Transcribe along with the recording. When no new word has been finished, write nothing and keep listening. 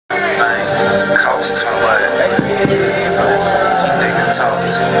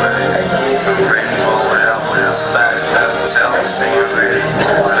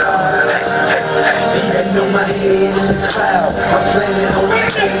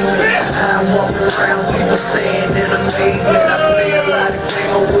I walk around, people stand in amazement. I play a lot of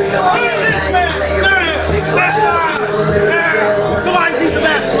game away, I'm in, I ain't playing. They so Somebody piece of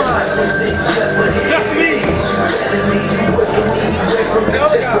basketball. Just for me. I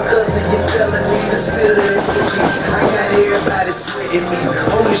got everybody sweating me.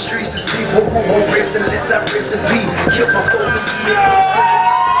 On the streets, there's people who won't rest unless I rest in peace. Killed my 40 years.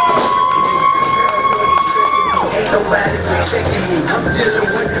 Ain't nobody protecting me. I'm dealing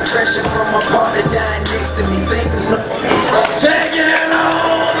with depression from my partner dying next to me. Taking it over.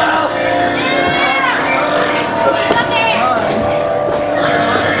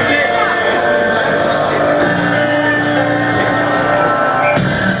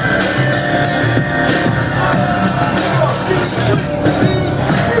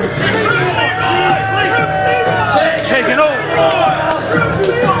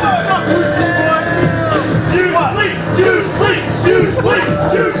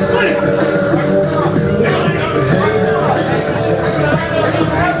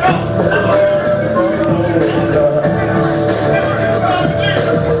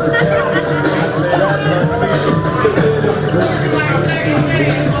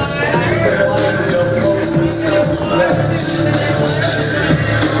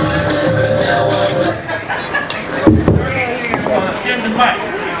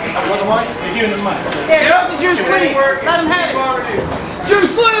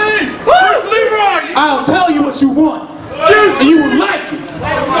 Juice Lee! Juice Leroy! I'll tell you what you want, and you will like it.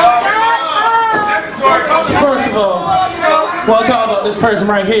 First of all, well, I'll talk about this person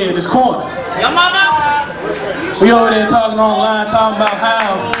right here in this corner. We over there talking online, talking about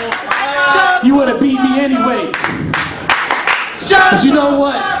how you would have beat me anyways. But you know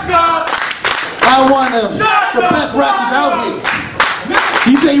what? I'm one of the best rappers out here.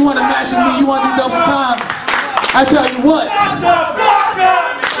 You say you want to match with me, you want to do double time. I tell you what, I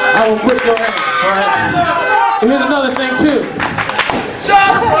will whip your ass, right? And here's another thing too.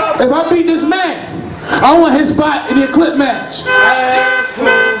 If I beat this man, I want his spot in the Eclipse match.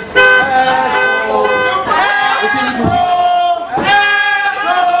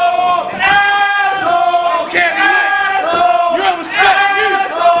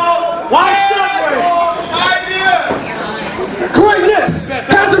 Greatness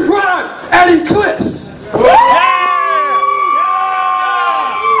has arrived at Eclipse.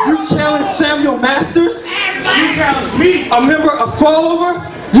 You challenge Samuel Masters? You challenge me! A member of Fallover?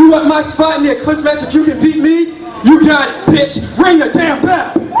 You want my spot in the Eclipse match? If you can beat me, you got it, bitch. Ring the damn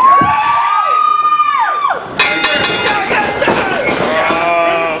bell.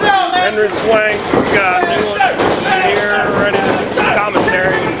 Henry Swank, we got a new one here, ready to do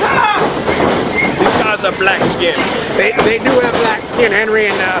commentary. These guys have black skin. They do have black skin, Henry,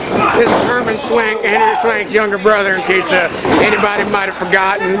 and this is Herman Swank, Henry Swank's younger brother, in case anybody might have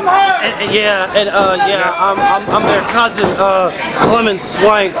forgotten. I'm their cousin, Clement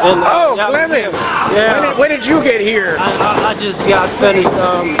Swank. And, Clement! Yeah. When did you get here? I just got finished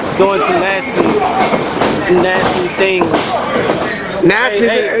doing some nasty things. Nasty.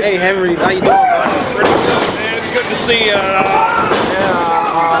 Hey, Henry, how you doing? Pretty good, man. It's good to see you.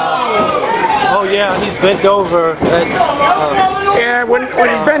 Oh yeah, he's bent over. Yeah, when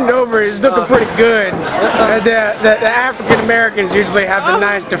he's bent over, he's looking pretty good. The African Americans usually have the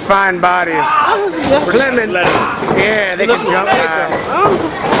nice defined bodies. Clement, yeah, they can jump high.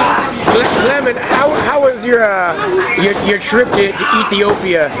 Clement, how was your trip to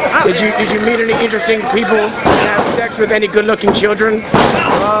Ethiopia? Did you meet any interesting people and have sex with any good-looking children?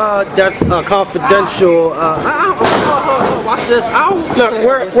 That's confidential. Watch this.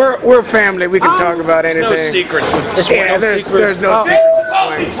 Look, we're family. We can talk about anything. No secrets. Yeah, there's no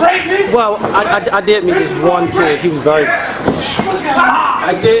secrets. Well, I did meet this one kid. He was very.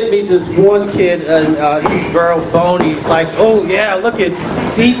 I did meet this one kid, and he's very bony. Like, oh yeah, look at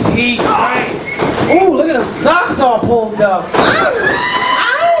DT. Oh, look at him socks all pulled up.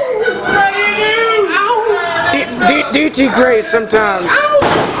 DT Gray sometimes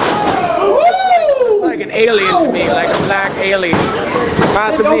looks like an alien to me, like a black alien,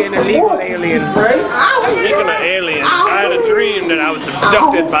 possibly an illegal alien. Speaking of aliens, I had a dream that I was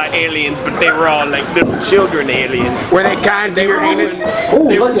abducted by aliens, but they were all like little children aliens. Were they kind to your anus?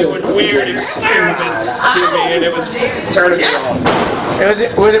 They were doing weird experiments to me, and it was turning me off. Was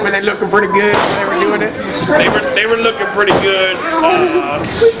it were they looking pretty good when they were doing it? They were looking pretty good.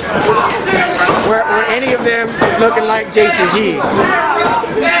 Were any of them looking like Jason G?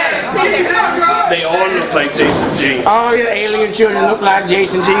 They all look like Jason G. All your alien children look like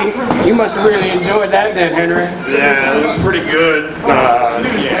Jason G. You must have really enjoyed that then, Henry. Yeah, it was pretty good.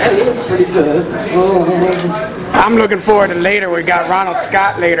 Yeah. That is pretty good. I'm looking forward to later. We got Ronald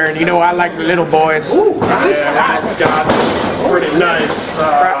Scott later, and you know I like the little boys. Yeah, Ronald Scott. It's pretty nice.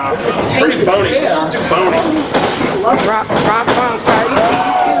 Pretty bony. Too bony. Ronald Scott,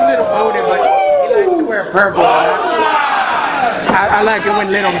 he's a little bony, but he likes to wear purple. I like it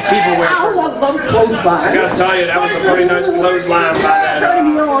when little people wear purple. I love clothesline. I gotta tell you, that was a pretty nice clothesline by that.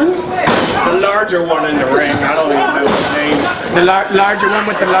 The larger one in the ring. I don't even know his name. The larger one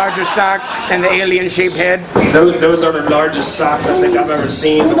with the larger socks and the alien-shaped head. Those are the largest socks I think I've ever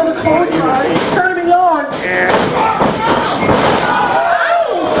seen. Turn me on. Yeah.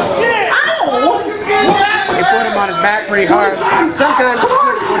 He put him on his back pretty hard. Sometimes it's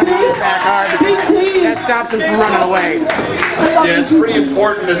good to put him back hard because that stops him from running away. Yeah, it's pretty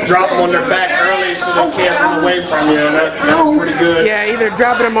important to drop them on their back early so they can't run away from you. That's pretty good. Yeah, either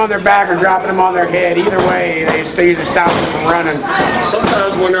dropping them on their back or dropping them on their head. Either way, they usually stop them from running.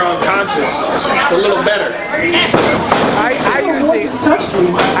 Sometimes when they're unconscious, it's a little better. I usually use the...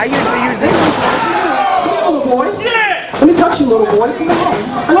 Little boy. Let me touch you, little boy.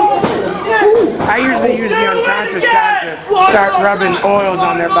 Come on. I usually use the unconscious time to start rubbing oils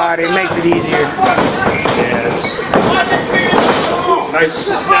on their body. It makes it easier. Yeah, it's nice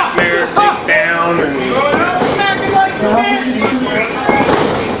snapmare takedown and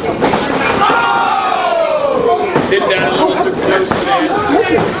did that a little too close to that.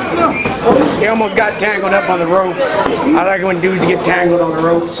 He almost got tangled up on the ropes. I like it when dudes get tangled on the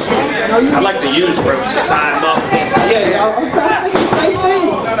ropes. I like to use ropes to tie them up. Yeah, I was thinking the same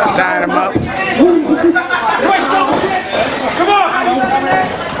thing. Tying them up. Come on!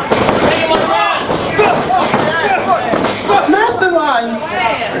 Mastermind!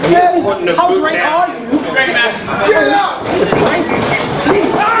 Hey, how great are you? Get it up! It's great.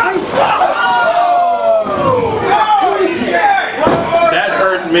 that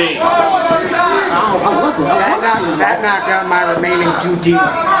hurt me. Oh, I love it. That knocked out my remaining 2 teeth.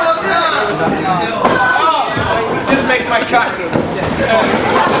 This makes my cut.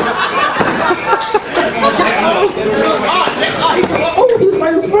 Oh, he's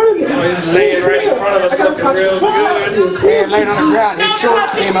right in front of me. He's laying right in front of us looking real good. And laying on the ground, his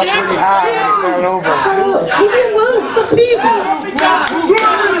shorts came up pretty high and he fell over. Leave me alone. Stop teasing.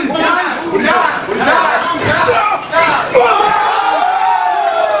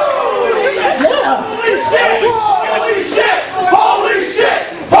 Holy shit! Holy shit!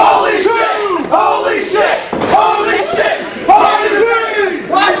 Holy shit! Holy shit! Holy shit! Holy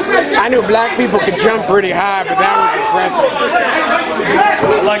shit! I knew black people could jump pretty high, but that was impressive.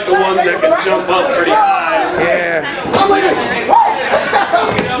 I like the ones that can jump up pretty high. Yeah.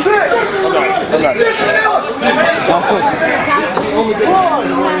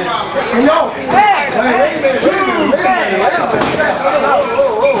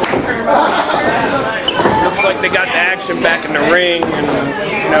 Looks like they got the action back in the ring, and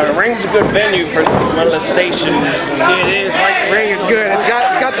you know the ring's a good venue for one of the stations. It is. Like the ring is good. It's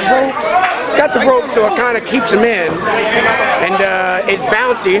got the ropes. It's got the ropes, so it kind of keeps them in, and it's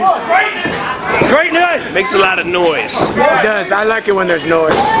bouncy. Great noise! Makes a lot of noise. It does. I like it when there's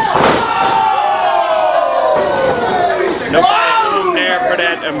noise. No room there for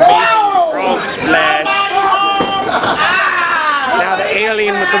that amazing frog splash. Now the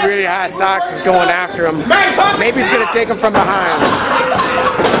alien with the really high socks is going after him. Maybe he's going to take him from behind.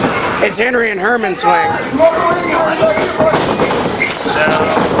 It's Henry and Herman swing.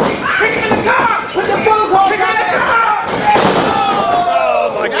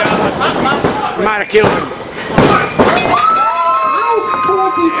 Oh my God. Might have killed him.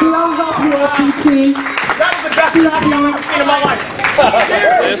 I'll help you up, PT. That was the best match I've ever seen in my life.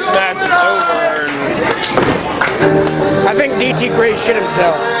 This match is over. I think DT Gray shit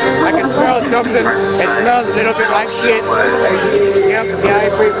himself. I can smell something. It smells a little bit like shit. Yep, yeah,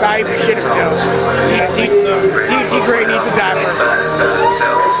 he shit himself. DT Gray needs a diaper.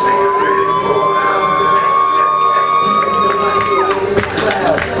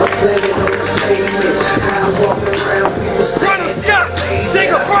 Ronald Scott,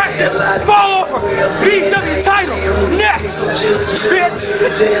 take a practice, fall over, BW title, next, bitch!